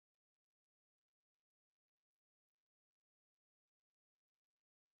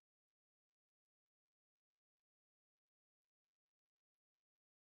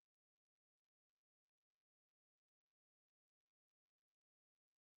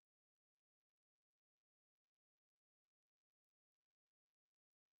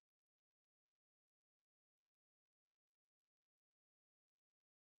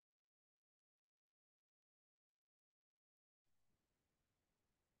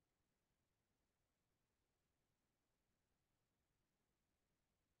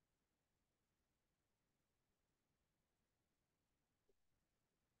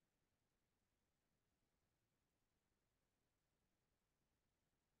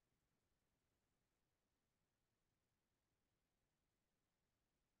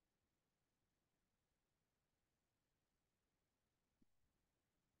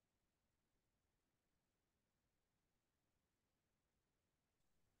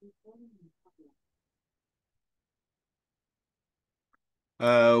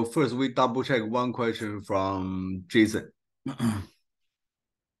First we double check one question from Jason.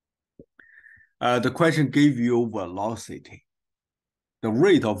 The question gave you velocity, the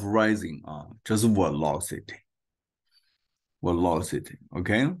rate of rising, just velocity,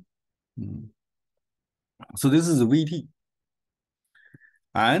 okay? So this is VT,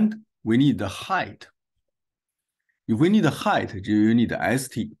 and we need the height. If we need the height, you need the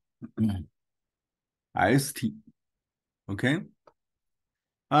ST, ST, okay?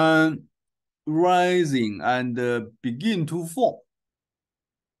 And rising and begin to fall.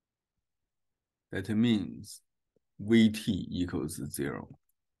 That means VT equals 0.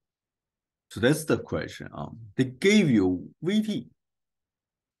 So that's the question. They gave you VT,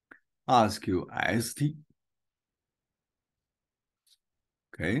 ask you ST.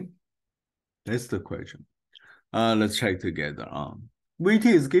 Okay, that's the question. Let's check together. VT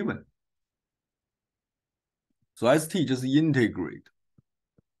is given. So ST just integrate.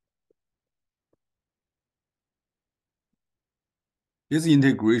 This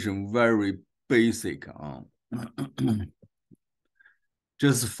integration very basic.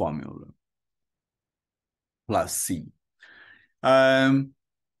 Just formula plus C.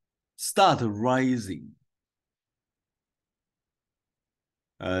 Start rising.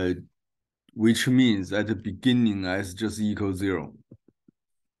 Which means at the beginning S just equals 0.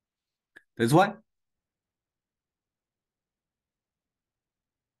 That's why.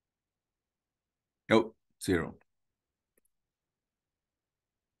 Oh, 0.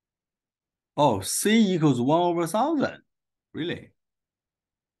 Oh, C equals 1 over 1,000. Really?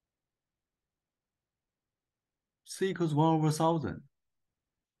 C equals 1 over 1,000.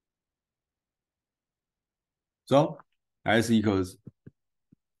 So S equals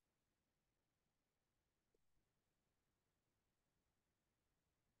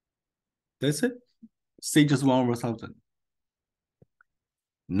that's it. C just 1 over 1,000.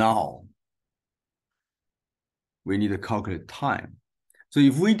 Now we need to calculate time. So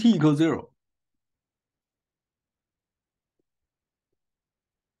if VT equals 0,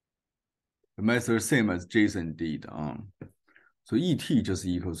 the method is same as Jason did. So ET just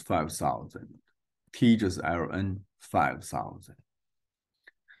equals 5,000. T just ln 5,000.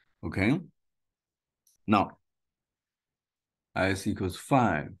 Okay. Now S equals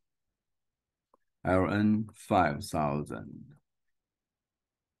 5 ln 5,000.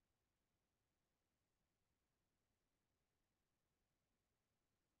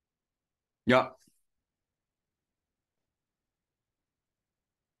 Yeah.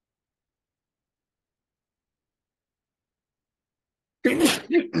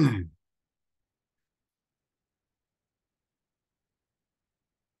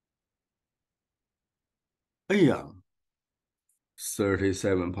 Yeah.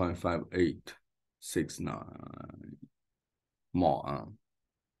 37.5869 more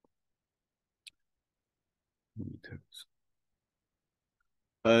meters.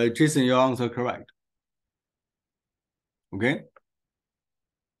 Jason, your answer correct. Okay.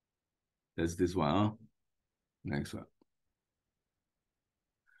 That's this one. Next one.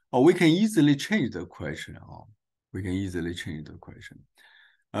 Oh, we can easily change the question. We can easily change the question.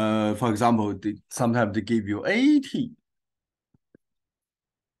 For example, sometimes they give you 80.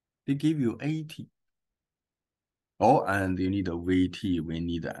 They give you 80. Oh, and you need a VT, we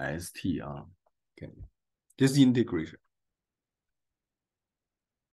need a ST. Okay. This integration.